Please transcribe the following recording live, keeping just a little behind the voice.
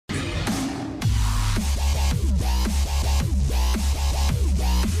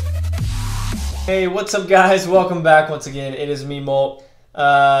Hey, what's up guys? Welcome back once again. It is me, Molt.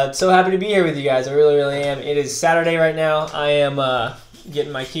 So happy to be here with you guys. I really am. It is Saturday right now. I am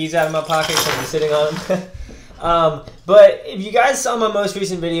getting my keys out of my pocket because I'm sitting on them. But if you guys saw my most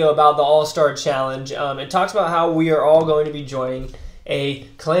recent video about the All-Star Challenge, it talks about how we are all going to be joining a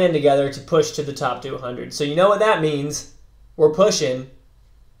clan together to push to the top 200. So you know what that means. We're pushing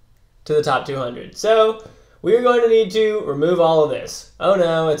to the top 200. So we're going to need to remove all of this. Oh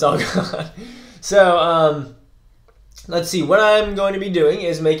no, it's all gone. So let's see. What I'm going to be doing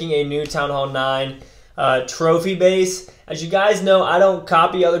is making a new Town Hall 9 trophy base. As you guys know, I don't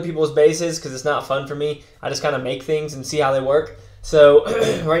copy other people's bases because it's not fun for me. I just kind of make things and see how they work. So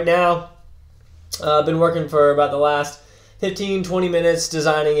right now, I've been working for about the last 15-20 minutes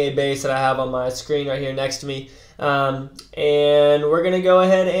designing a base that I have on my screen right here next to me. And we're going to go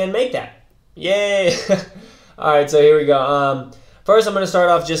ahead and make that. Yay! Alright, so here we go. First, I'm going to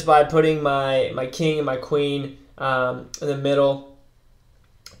start off just by putting my king and my queen in the middle,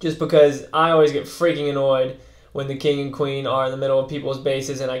 just because I always get freaking annoyed when the king and queen are in the middle of people's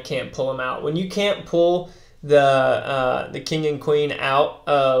bases and I can't pull them out. When you can't pull the king and queen out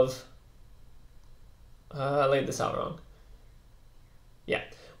of... I laid this out wrong. Yeah.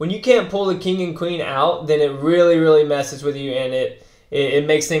 When you can't pull the king and queen out, then it really messes with you, and it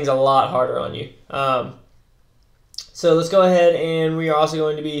makes things a lot harder on you. So let's go ahead, and we are also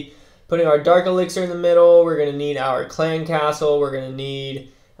going to be putting our dark elixir in the middle. We're going to need our clan castle. We're going to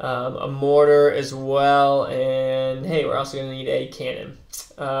need a mortar as well, and hey, we're also going to need a cannon.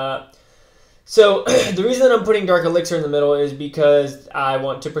 So the reason that I'm putting dark elixir in the middle is because I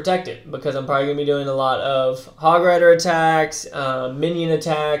want to protect it, because I'm probably going to be doing a lot of hog rider attacks, minion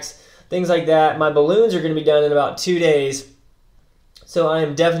attacks, things like that. My balloons are going to be done in about 2 days, so I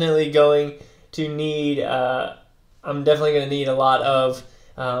am definitely going to need a lot of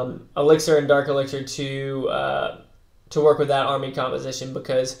elixir and dark elixir to work with that army composition,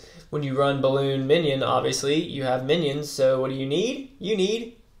 because when you run balloon minion, obviously you have minions, so what do you need? You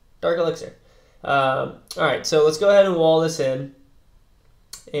need dark elixir. Alright, so let's go ahead and wall this in,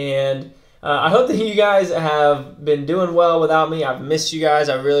 and I hope that you guys have been doing well without me. I've missed you guys.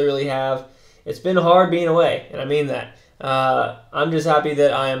 I really have. It's been hard being away, and I mean that. I'm just happy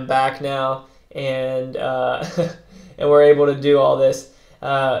that I am back now, and and we're able to do all this.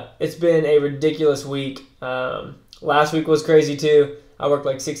 It's been a ridiculous week. Last week was crazy too. I worked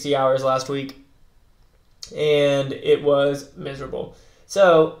like 60 hours last week, and it was miserable.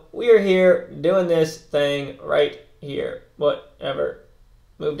 So we are here doing this thing right here. Whatever.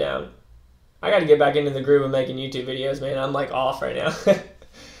 Move down. I got to get back into the groove of making YouTube videos, man. I'm like off right now.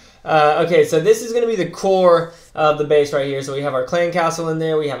 Okay, so this is going to be the core of the base right here. So we have our clan castle in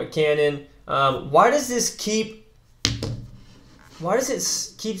there. We have a cannon. Why does it keep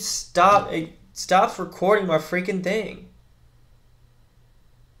stop? It stops recording my freaking thing.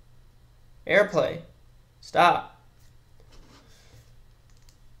 AirPlay. Stop.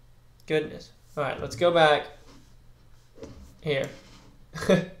 Goodness. Alright, let's go back here.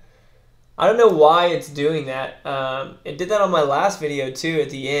 I don't know why it's doing that. It did that on my last video too at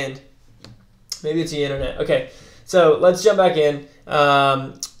the end. Maybe it's the internet. Okay, so let's jump back in.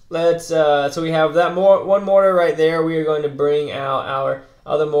 So we have that one mortar right there. We are going to bring out our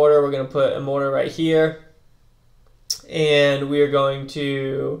other mortar. We're going to put a mortar right here. And we are going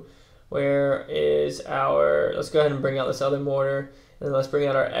to, let's go ahead and bring out this other mortar. And let's bring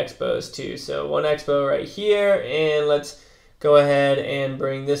out our expos too. So one expo right here, and let's go ahead and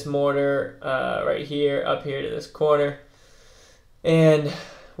bring this mortar right here up here to this corner. And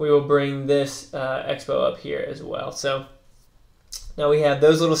we will bring this expo up here as well. So now we have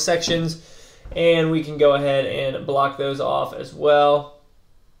those little sections, and we can go ahead and block those off as well.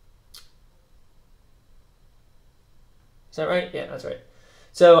 Is that right? Yeah, that's right.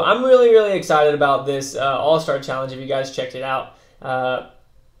 So I'm really excited about this All-Star Challenge. If you guys checked it out,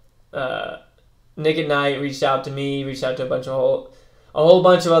 Nick at Night reached out to me, reached out to a whole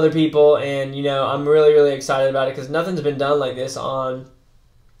bunch of other people, and you know, I'm really excited about it because nothing's been done like this on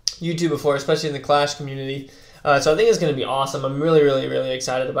YouTube before, especially in the Clash community. So I think it's going to be awesome. I'm really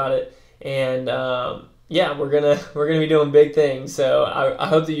excited about it, and yeah, we're gonna be doing big things. So I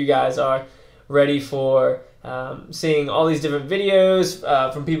hope that you guys are ready for seeing all these different videos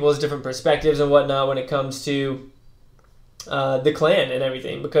from people's different perspectives and whatnot when it comes to the clan and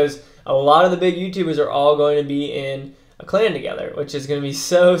everything, because a lot of the big YouTubers are all going to be in a clan together, which is going to be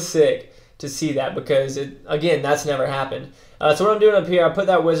so sick to see that, because again, that's never happened. So what I'm doing up here, I put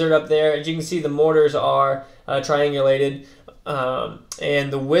that wizard up there. As you can see, the mortars are triangulated,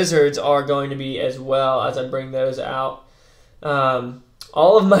 and the wizards are going to be as well as I bring those out.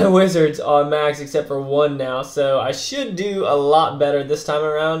 All of my wizards are max except for one now, so I should do a lot better this time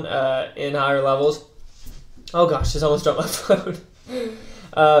around in higher levels. Oh gosh, just almost dropped my phone.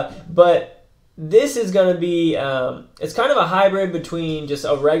 But this is going to be, it's kind of a hybrid between just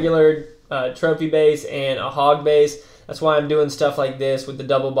a regular trophy base and a hog base. That's why I'm doing stuff like this with the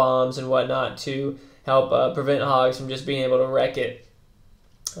double bombs and whatnot to help prevent hogs from just being able to wreck it.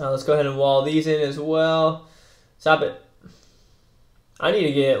 Let's go ahead and wall these in as well. Stop it. I need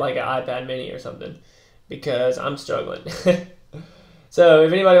to get like an iPad mini or something because I'm struggling. So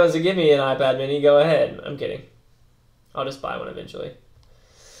if anybody wants to give me an iPad mini, go ahead. I'm kidding. I'll just buy one eventually.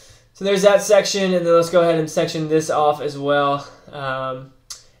 So there's that section, and then let's go ahead and section this off as well.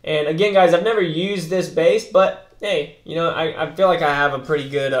 And again, guys, I've never used this base, but hey, you know, I feel like I have a pretty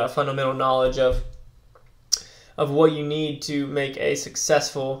good fundamental knowledge of what you need to make a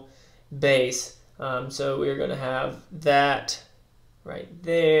successful base. So we're going to have that right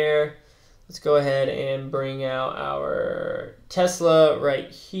there. Let's go ahead and bring out our Tesla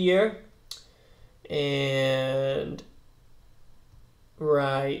right here and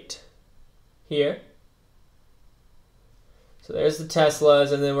right here. So there's the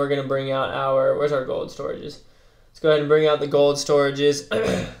Teslas, and then we're going to bring out our, where's our gold storages? Let's go ahead and bring out the gold storages.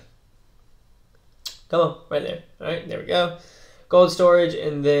 Come on, right there. All right, there we go. Gold storage,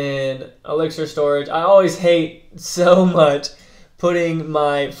 and then elixir storage. I always hate so much putting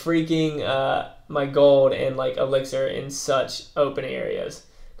my freaking my gold and like elixir in such open areas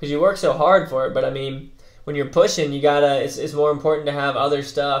because you work so hard for it. But I mean, when you're pushing, you gotta. It's more important to have other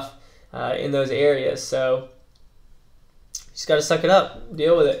stuff in those areas. So you just gotta suck it up,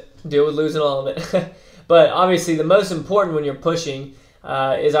 deal with it, deal with losing all of it. But obviously, the most important when you're pushing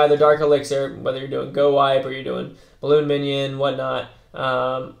is either dark elixir, whether you're doing go wipe or you're doing balloon minion, whatnot.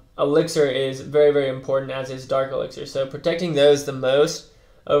 Elixir is very, very important, as is dark elixir. So protecting those the most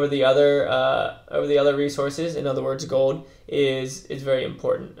over the other resources, in other words, gold, is very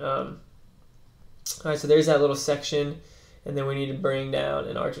important. All right, so there's that little section, and then we need to bring down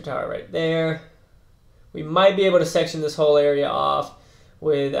an archer tower right there. We might be able to section this whole area off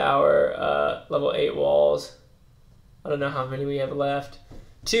with our level 8 walls. I don't know how many we have left.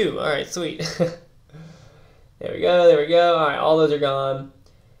 2. All right, sweet. There we go. There we go. All right, all those are gone.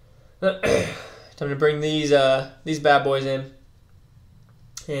 Time to bring these bad boys in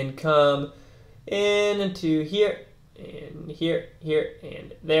and come into here and here,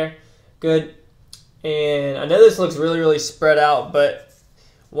 and there. Good. And I know this looks really, really spread out, but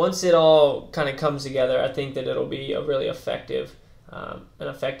once it all kind of comes together, I think that it'll be a really effective, an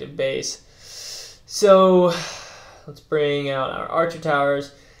effective base. So let's bring out our archer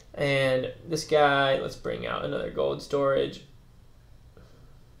towers, and this guy. Let's bring out another gold storage.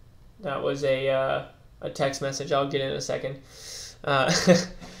 That was a text message. I'll get in a second.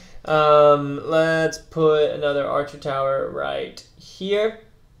 Let's put another archer tower right here.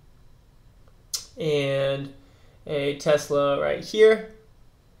 And a Tesla right here.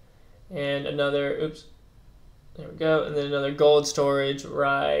 And another, oops. There we go. And then another gold storage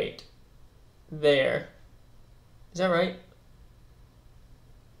right there. Is that right?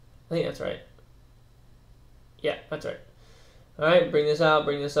 I think that's right. Yeah, that's right. All right, bring this out,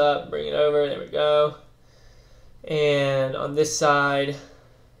 bring this up, bring it over. There we go. And on this side,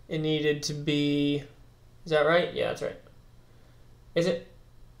 it needed to be, is that right? Yeah, that's right. Is it?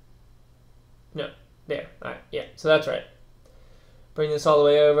 No, there. All right, yeah, so that's right. Bring this all the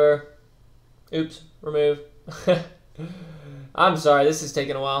way over. Oops, remove. I'm sorry, this is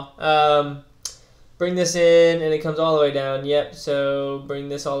taking a while. Bring this in, and it comes all the way down. Yep, so bring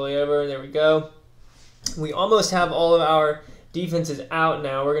this all the way over. There we go. We almost have all of our defenses out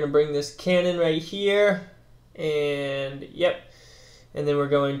now. We're going to bring this cannon right here, and yep, and then we're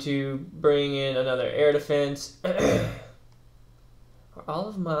going to bring in another air defense. Are all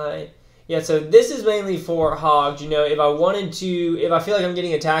of my, yeah, so this is mainly for hogs. You know, if I wanted to, if I feel like I'm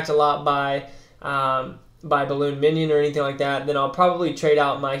getting attacked a lot by balloon minion or anything like that, then I'll probably trade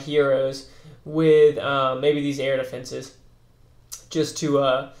out my heroes with maybe these air defenses just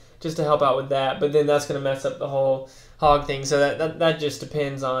to help out with that. But then that's going to mess up the whole hog thing. So that just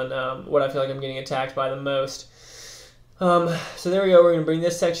depends on what I feel like I'm getting attacked by the most. So there we go. We're going to bring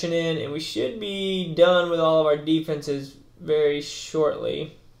this section in, and we should be done with all of our defenses very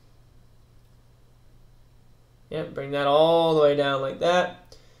shortly. Yep, bring that all the way down like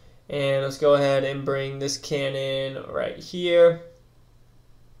that. And let's go ahead and bring this cannon right here.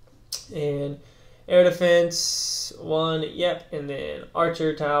 And air defense, 1, yep, and then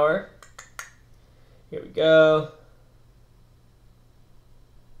archer tower. Here we go.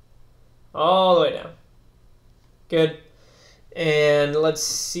 All the way down. Good. And let's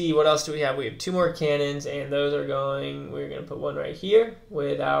see, what else do we have? We have 2 more cannons, and those are going, we're going to put one right here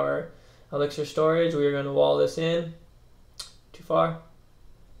with our elixir storage. We are going to wall this in. Too far.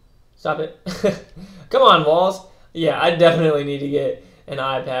 Stop it. Come on, walls. Yeah, I definitely need to get an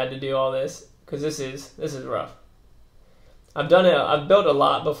iPad to do all this, because this is rough. I've done it, I've built a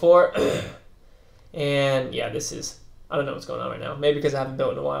lot before, and yeah, I don't know what's going on right now. Maybe because I haven't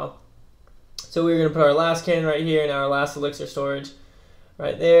built in a while. So we're going to put our last cannon right here and our last elixir storage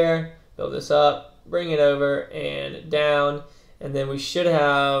right there. Build this up, bring it over and down, and then we should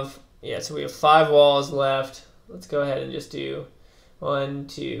have, yeah, so we have 5 walls left. Let's go ahead and just do 1,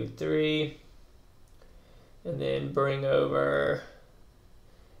 2, 3, and then bring over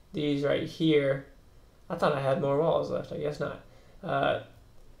these right here. I thought I had more walls left. I guess not.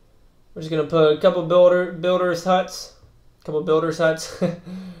 We're just gonna put a couple builders huts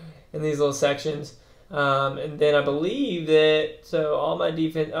in these little sections, and then I believe that, so all my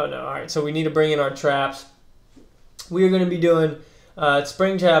defense. Oh no! All right. So we need to bring in our traps. We are going to be doing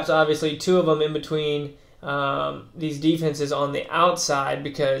spring traps. Obviously, 2 of them in between these defenses on the outside,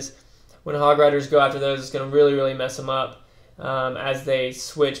 because when hog riders go after those, it's going to really mess them up. As they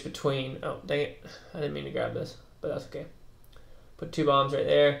switch between, oh dang it, I didn't mean to grab this, but that's okay. Put 2 bombs right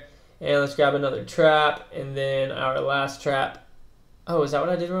there, and let's grab another trap, and then our last trap. Oh, is that what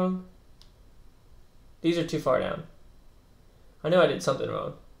I did wrong? These are too far down. I know I did something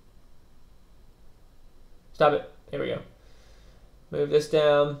wrong. Stop it. Here we go. Move this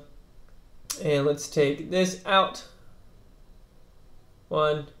down, and let's take this out.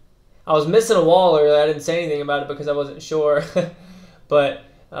 1. I was missing a wall earlier. I didn't say anything about it because I wasn't sure. But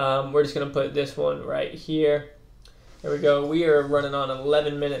we're just going to put this one right here. There we go. We are running on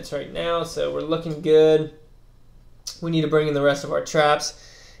 11 minutes right now, so we're looking good. We need to bring in the rest of our traps,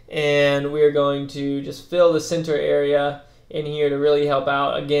 and we are going to just fill the center area in here to really help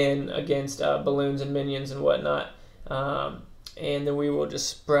out, again, against balloons and minions and whatnot. And then we will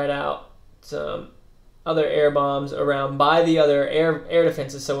just spread out some other air bombs around by the other air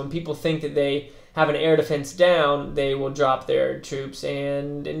defenses, so when people think that they have an air defense down, they will drop their troops,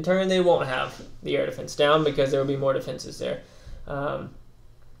 and in turn they won't have the air defense down because there will be more defenses there.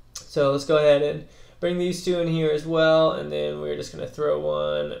 So let's go ahead and bring these 2 in here as well, and then we're just going to throw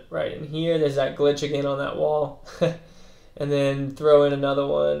one right in here. There's that glitch again on that wall. And then throw in another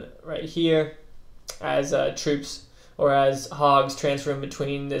one right here as troops, or as hogs transfer in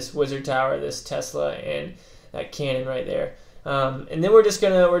between this wizard tower, this Tesla, and that cannon right there. And then we're just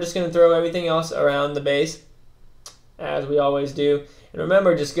gonna throw everything else around the base, as we always do. And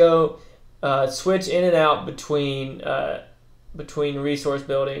remember, just go switch in and out between resource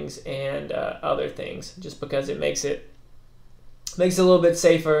buildings and other things, just because it makes it a little bit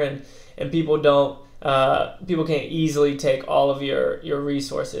safer, and people can't easily take all of your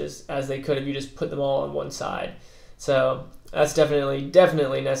resources as they could if you just put them all on one side. So that's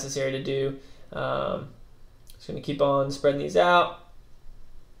definitely necessary to do. Just going to keep on spreading these out,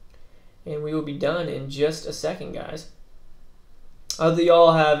 and we will be done in just a second, guys. I hope that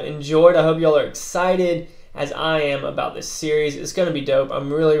y'all have enjoyed. I hope y'all are excited as I am about this series. It's going to be dope.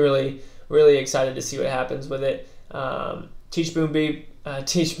 I'm really excited to see what happens with it.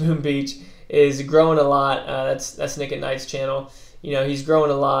 TH9 Beach is growing a lot. That's Nick at Night's channel. You know, he's growing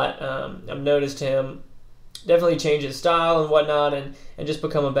a lot. I've noticed him definitely change his style and whatnot, and just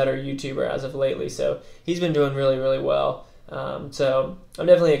become a better YouTuber as of lately. So he's been doing really well. So I'm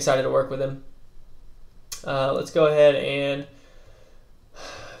definitely excited to work with him. Let's go ahead and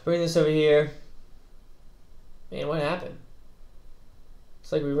bring this over here. Man, what happened?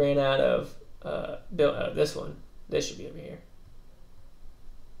 It's like we ran out of this one. This should be over here.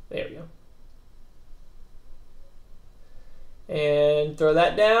 There we go. And throw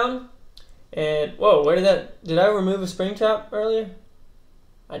that down. And whoa, did I remove a spring trap earlier?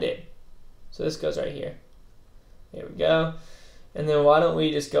 I did. So this goes right here. There we go. And then why don't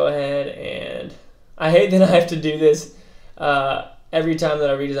we just go ahead and, I hate that I have to do this every time that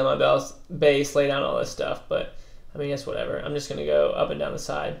I redesign my base, lay down all this stuff, but I mean, it's whatever. I'm just gonna go up and down the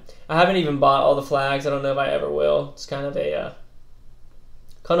side. I haven't even bought all the flags. I don't know if I ever will. It's kind of a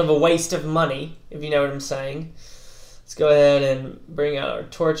waste of money, if you know what I'm saying. Let's go ahead and bring out our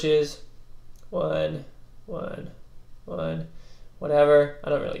torches. 1, 1, 1, whatever. I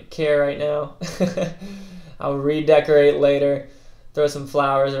don't really care right now. I'll redecorate later. Throw some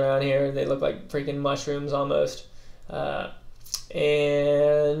flowers around here. They look like freaking mushrooms almost.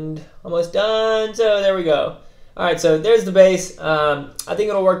 And almost done. So there we go. Alright, so there's the base. I think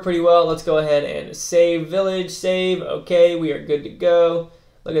it'll work pretty well. Let's go ahead and save village, save. Okay, we are good to go.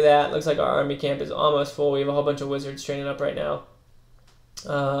 Look at that. Looks like our army camp is almost full. We have a whole bunch of wizards training up right now.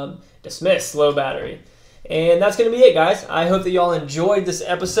 Dismiss, low battery. And that's going to be it, guys. I hope that y'all enjoyed this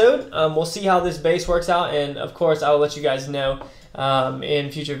episode. We'll see how this base works out, and of course, I will let you guys know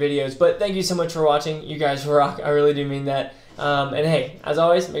in future videos. But thank you so much for watching. You guys rock. I really do mean that. And hey, as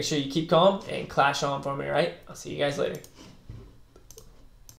always, make sure you keep calm and clash on for me, right? I'll see you guys later.